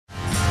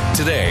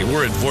Today,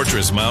 we're at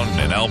Fortress Mountain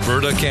in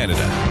Alberta,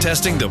 Canada,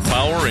 testing the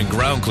power and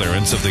ground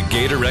clearance of the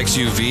Gator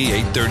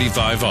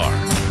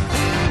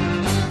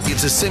XUV835R.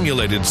 It's a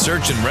simulated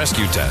search and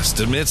rescue test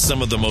amidst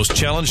some of the most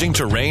challenging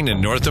terrain in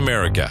North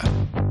America.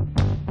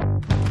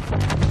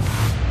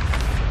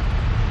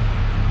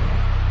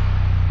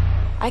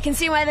 I can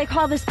see why they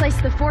call this place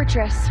the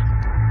Fortress.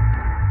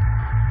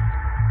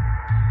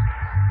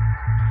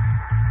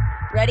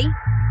 Ready?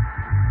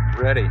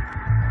 Ready.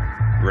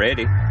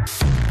 Ready.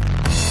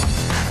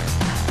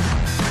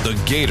 The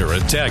Gator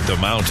attacked the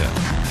mountain,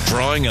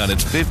 drawing on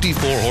its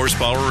 54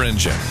 horsepower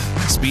engine.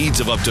 Speeds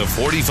of up to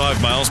 45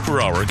 miles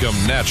per hour come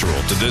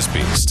natural to this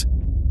beast.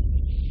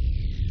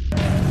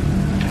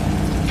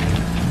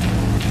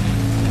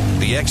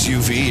 The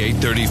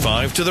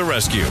XUV835 to the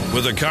rescue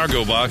with a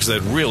cargo box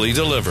that really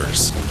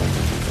delivers.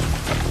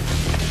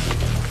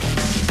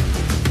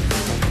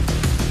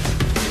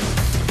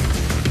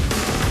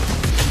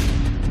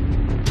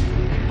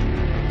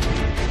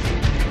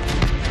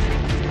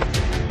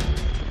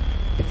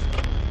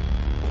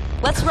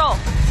 Let's roll.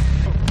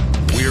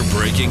 We're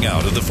breaking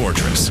out of the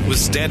Fortress with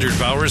standard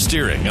power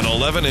steering and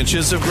 11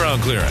 inches of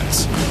ground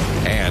clearance.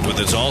 And with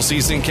its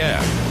all-season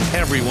cab,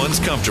 everyone's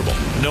comfortable,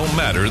 no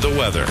matter the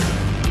weather.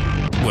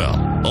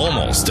 Well,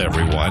 almost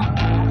everyone.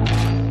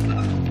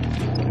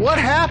 What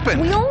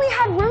happened? We only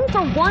had room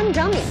for one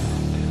dummy.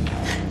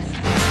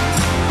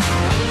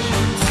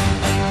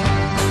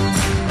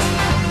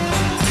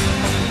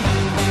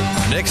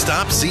 Next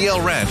stop,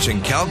 CL Ranch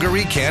in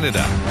Calgary,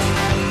 Canada.